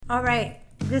All right,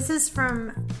 this is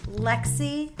from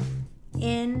Lexi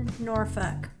in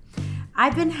Norfolk.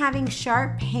 I've been having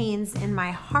sharp pains in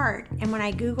my heart, and when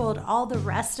I Googled all the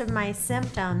rest of my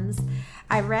symptoms,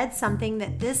 I read something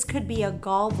that this could be a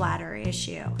gallbladder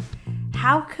issue.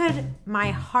 How could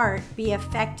my heart be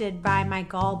affected by my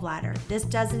gallbladder? This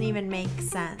doesn't even make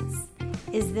sense.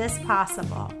 Is this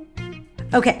possible?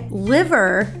 Okay,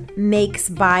 liver makes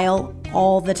bile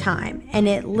all the time, and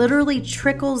it literally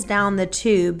trickles down the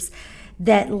tubes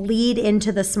that lead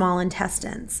into the small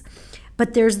intestines.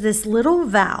 But there's this little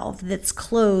valve that's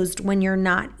closed when you're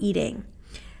not eating.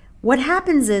 What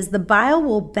happens is the bile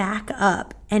will back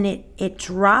up and it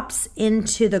drops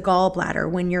into the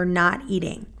gallbladder when you're not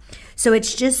eating. So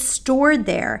it's just stored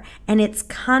there and it's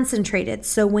concentrated.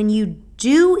 So when you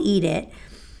do eat it,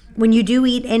 when you do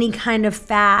eat any kind of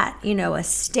fat, a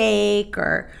steak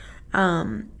or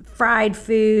fried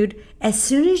food, as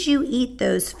soon as you eat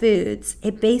those foods,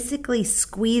 it basically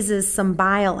squeezes some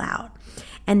bile out.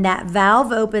 And that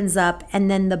valve opens up,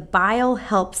 and then the bile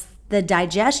helps the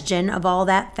digestion of all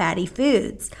that fatty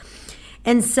foods.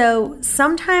 And so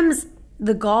sometimes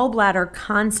the gallbladder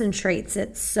concentrates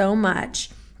it so much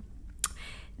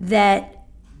that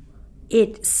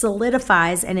it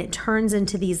solidifies and it turns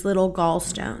into these little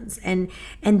gallstones. And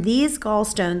these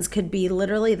gallstones could be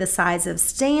literally the size of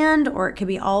sand, or it could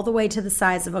be all the way to the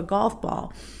size of a golf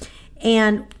ball.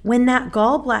 And when that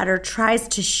gallbladder tries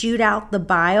to shoot out the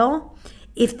bile,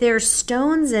 if there's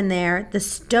stones in there, the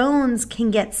stones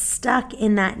can get stuck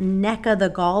in that neck of the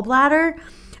gallbladder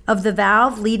of the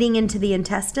valve leading into the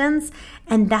intestines,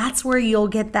 and that's where you'll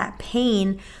get that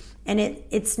pain. And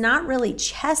it's not really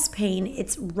chest pain,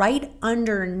 it's right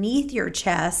underneath your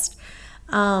chest.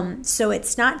 So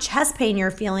it's not chest pain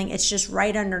you're feeling, it's just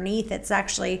right underneath. It's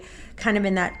actually kind of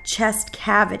in that chest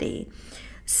cavity.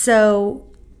 So,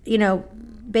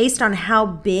 based on how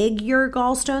big your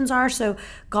gallstones are. So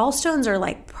gallstones are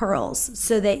like pearls.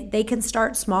 So they can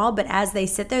start small, but as they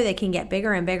sit there, they can get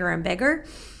bigger and bigger and bigger.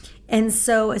 And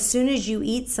so as soon as you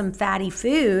eat some fatty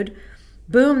food,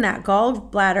 boom, that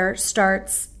gallbladder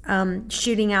starts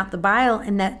shooting out the bile,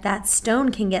 and that stone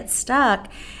can get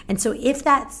stuck. And so if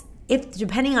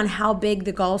depending on how big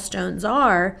the gallstones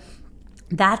are,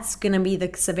 that's going to be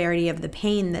the severity of the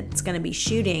pain that's going to be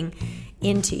shooting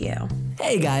into you.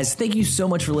 Hey guys, thank you so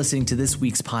much for listening to this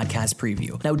week's podcast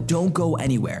preview. Now don't go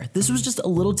anywhere. This was just a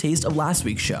little taste of last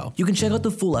week's show. You can check out the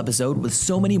full episode with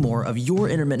so many more of your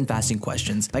intermittent fasting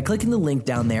questions by clicking the link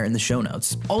down there in the show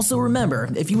notes. Also remember,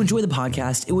 if you enjoy the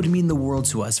podcast, it would mean the world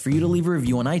to us for you to leave a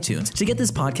review on iTunes to get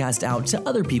this podcast out to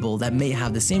other people that may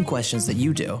have the same questions that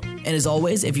you do. And as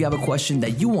always, if you have a question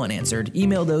that you want answered,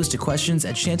 email those to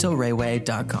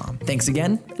questions@chantelrayway.com. Thanks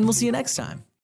again, and we'll see you next time.